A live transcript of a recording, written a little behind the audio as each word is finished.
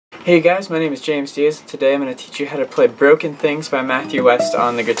Hey guys, my name is James Diaz. Today I'm going to teach you how to play Broken Things by Matthew West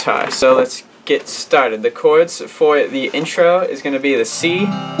on the guitar. So let's get started. The chords for the intro is going to be the C,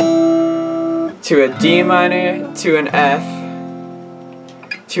 to a D minor, to an F,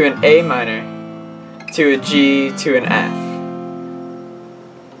 to an A minor, to a G, to an F.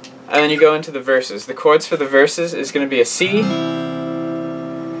 And then you go into the verses. The chords for the verses is going to be a C,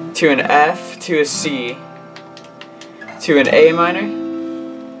 to an F, to a C, to an A minor,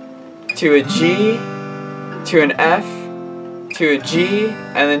 to a G, to an F, to a G,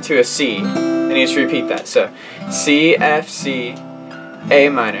 and then to a C. And you just repeat that. So C, F, C, A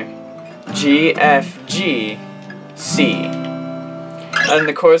minor, G, F, G, C. And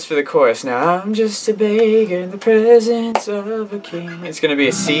the chorus for the chorus. Now I'm just a beggar in the presence of a king. It's going to be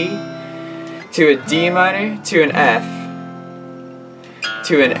a C, to a D minor, to an F,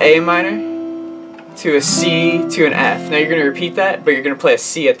 to an A minor, to a C, to an F. Now you're going to repeat that, but you're going to play a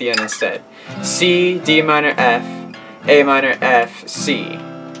C at the end instead. C, D minor, F, A minor, F, C.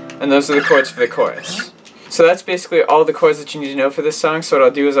 And those are the chords for the chorus. So that's basically all the chords that you need to know for this song. So what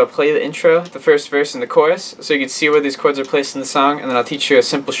I'll do is I'll play the intro, the first verse, and the chorus, so you can see where these chords are placed in the song, and then I'll teach you a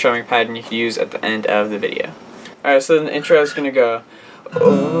simple strumming pattern you can use at the end of the video. Alright, so then the intro is going to go, oh,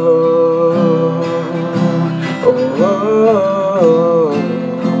 oh, oh, oh.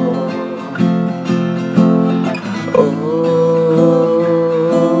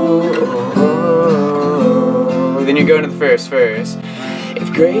 Then you go into the first verse.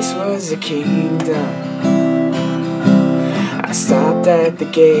 If grace was a kingdom, I stopped at the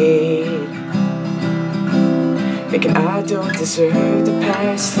gate, thinking I don't deserve to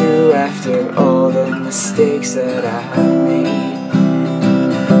pass through after all the mistakes that I have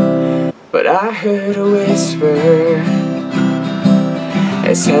made. But I heard a whisper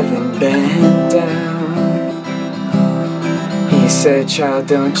as heaven bent down. He said, child,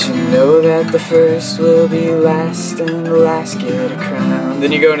 don't you know that the first will be last and the last get a crown?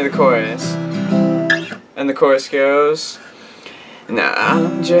 Then you go into the chorus, and the chorus goes, now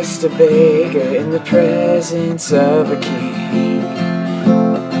I'm just a beggar in the presence of a king.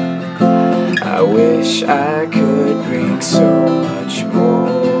 I wish I could bring so much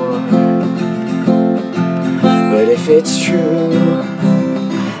more, but if it's true,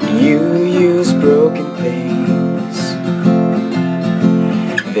 you use broken things,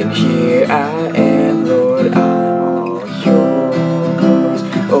 then here I am, Lord, I'm all yours.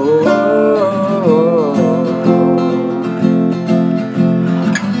 Oh, oh,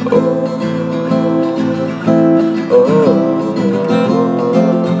 oh, oh, oh.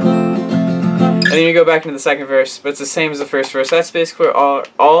 And then you go back into the second verse, but it's the same as the first verse. That's basically where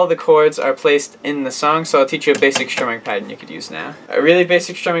all the chords are placed in the song, so I'll teach you a basic strumming pattern you could use now. A really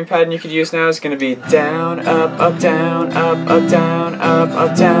basic strumming pattern you could use now is going to be down, up, up, down, up, up, down, up,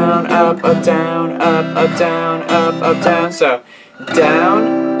 up, down, up, up, down, up, up, down, up, up, down. So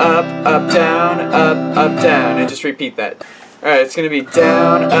down, up, up, down, up, down, and just repeat that. Alright, it's going to be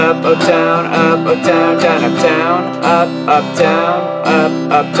down, up, down, up, down, down, up, down, up,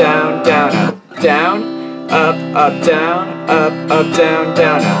 down, up, down, down, up. Down, up, down, up, down,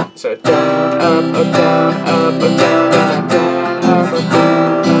 down, up. So down, up, down, up, down, down, down, up,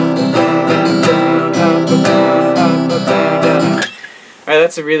 down, down, up, down, down. Alright,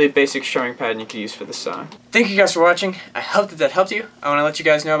 that's a really basic strumming pattern you can use for this song. Thank you guys for watching. I hope that helped you. I want to let you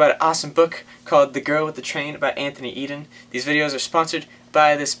guys know about an awesome book called The Girl with the Train by Anthony Eden. These videos are sponsored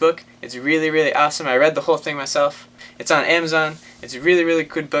by this book. It's really, really awesome. I read the whole thing myself. It's on Amazon. It's a really, really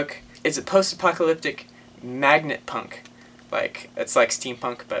good book. It's a post-apocalyptic magnet punk. It's like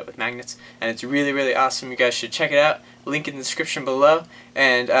steampunk, but with magnets. And it's really, really awesome. You guys should check it out. Link in the description below.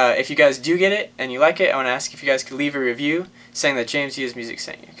 And if you guys do get it and you like it, I want to ask if you guys could leave a review saying that James Diaz Music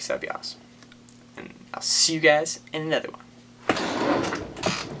sent you, because that'd be awesome. And I'll see you guys in another one.